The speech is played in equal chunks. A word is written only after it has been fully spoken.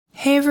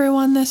Hey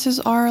everyone, this is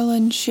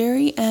Arlen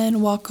Sherry,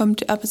 and welcome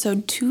to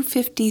episode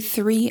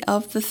 253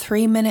 of the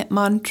 3-Minute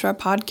Mantra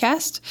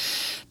podcast.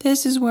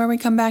 This is where we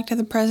come back to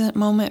the present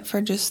moment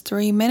for just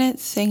 3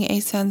 minutes, sing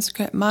a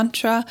Sanskrit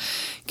mantra,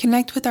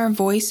 connect with our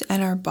voice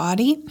and our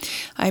body.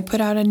 I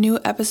put out a new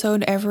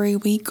episode every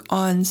week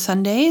on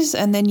Sundays,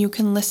 and then you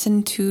can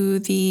listen to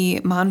the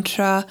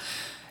mantra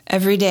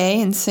every day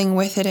and sing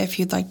with it if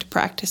you'd like to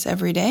practice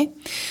every day.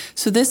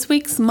 So this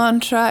week's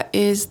mantra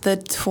is the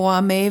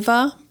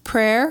Tvameva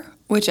prayer,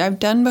 which I've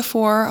done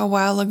before a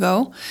while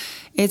ago.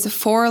 It's a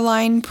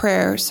 4-line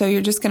prayer, so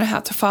you're just going to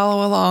have to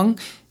follow along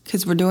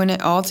because we're doing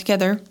it all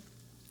together.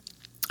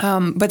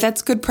 But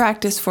that's good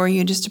practice for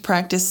you, just to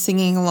practice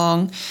singing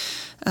along,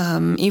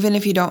 even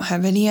if you don't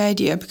have any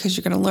idea, because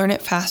you're going to learn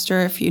it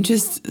faster if you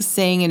just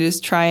sing and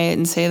just try it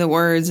and say the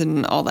words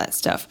and all that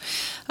stuff.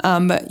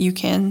 But you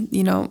can,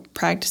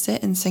 practice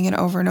it and sing it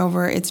over and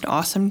over. It's an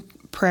awesome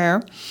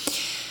prayer.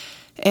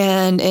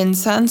 And in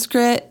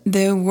Sanskrit,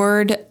 the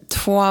word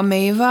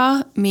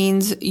Tvameva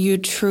means you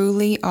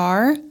truly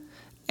are.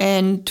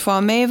 And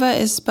Tvameva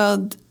is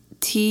spelled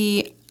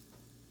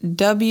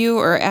T-W,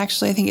 or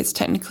actually I think it's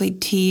technically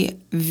T-V-A-M-E-V-A.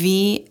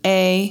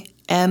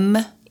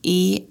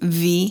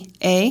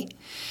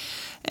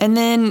 And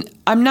then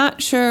I'm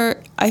not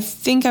sure, I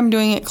think I'm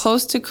doing it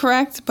close to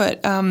correct, but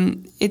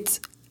it's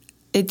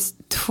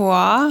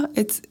Twa.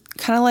 It's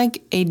kind of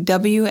like a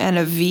W and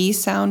a V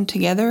sound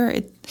together.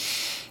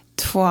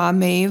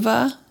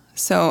 Tvameva.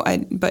 So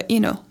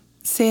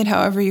say it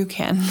however you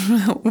can.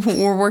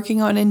 We're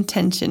working on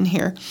intention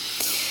here.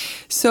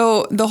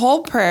 So the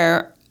whole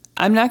prayer,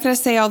 I'm not going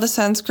to say all the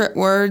Sanskrit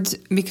words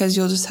because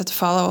you'll just have to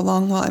follow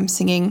along while I'm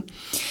singing.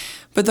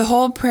 But the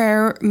whole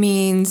prayer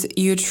means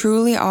you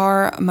truly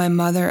are my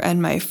mother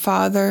and my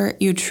father.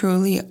 You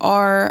truly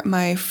are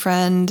my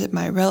friend,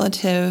 my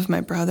relative,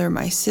 my brother,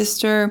 my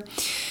sister.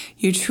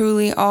 You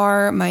truly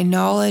are my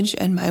knowledge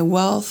and my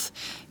wealth.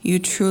 You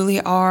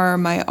truly are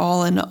my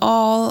all in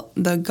all,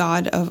 the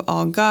God of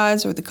all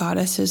gods, or the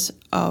goddesses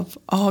of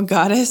all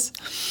goddess.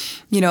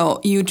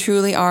 You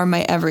truly are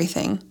my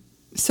everything.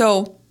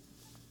 So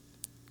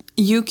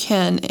you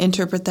can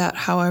interpret that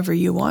however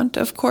you want,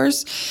 of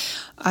course.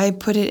 I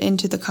put it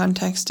into the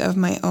context of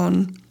my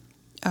own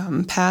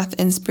path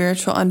and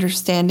spiritual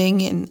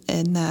understanding,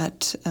 in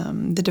that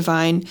the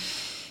divine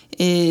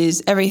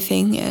is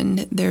everything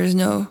and there's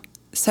no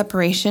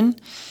separation.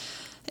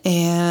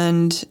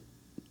 And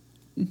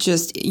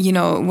just,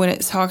 when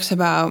it talks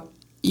about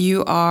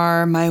you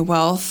are my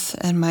wealth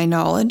and my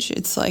knowledge,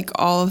 it's like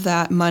all of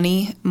that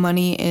money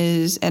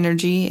is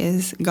energy,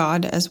 is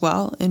God as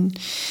well. And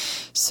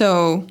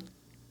so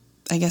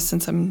I guess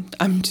since I'm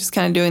just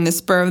kind of doing the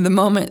spur of the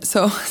moment.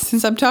 So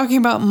since I'm talking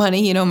about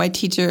money, my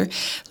teacher,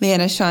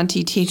 Leanna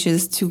Shanti,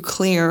 teaches to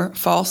clear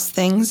false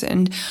things.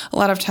 And a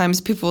lot of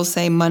times people will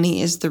say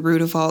money is the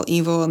root of all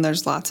evil. And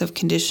there's lots of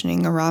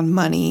conditioning around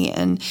money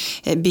and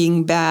it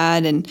being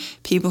bad, and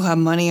people who have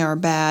money are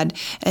bad.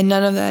 And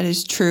none of that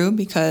is true,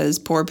 because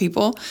poor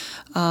people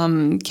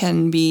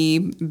can be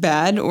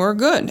bad or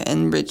good,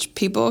 and rich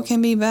people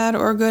can be bad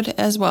or good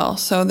as well.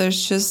 So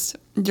there's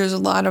a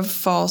lot of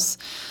false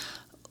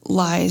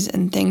lies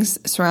and things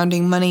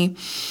surrounding money.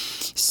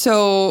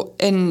 So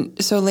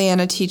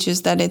Leanna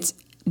teaches that it's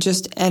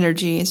just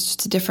energy. It's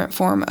just a different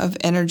form of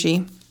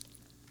energy.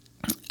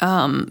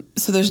 So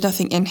there's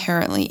nothing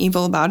inherently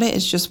evil about it.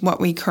 It's just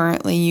what we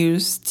currently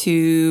use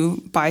to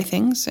buy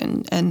things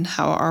and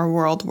how our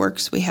world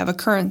works. We have a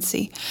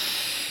currency.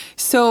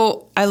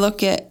 So I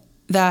look at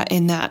that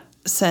in that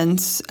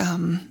sense,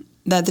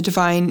 that the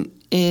divine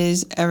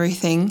is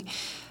everything,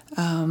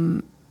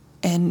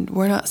 and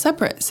we're not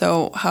separate.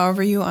 So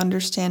however you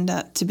understand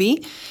that to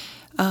be.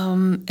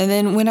 And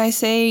then when I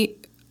say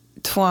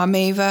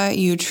Tvameva,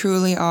 you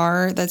truly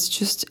are, that's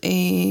just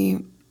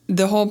the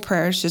whole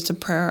prayer is just a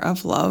prayer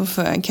of love,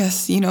 I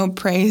guess,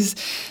 praise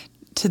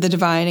to the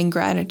divine and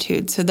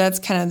gratitude. So that's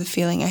kind of the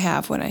feeling I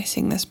have when I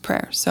sing this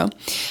prayer. So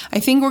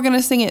I think we're going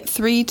to sing it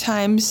 3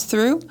 times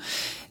through.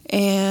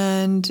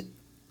 And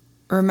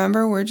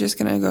remember, we're just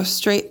going to go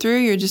straight through.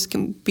 You're just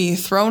going to be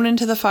thrown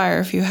into the fire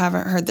if you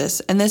haven't heard this.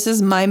 And this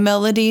is my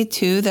melody,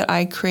 too, that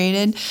I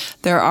created.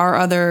 There are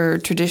other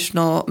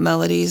traditional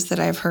melodies that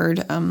I've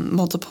heard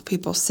multiple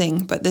people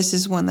sing, but this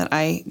is one that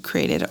I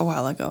created a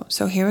while ago.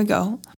 So here we go.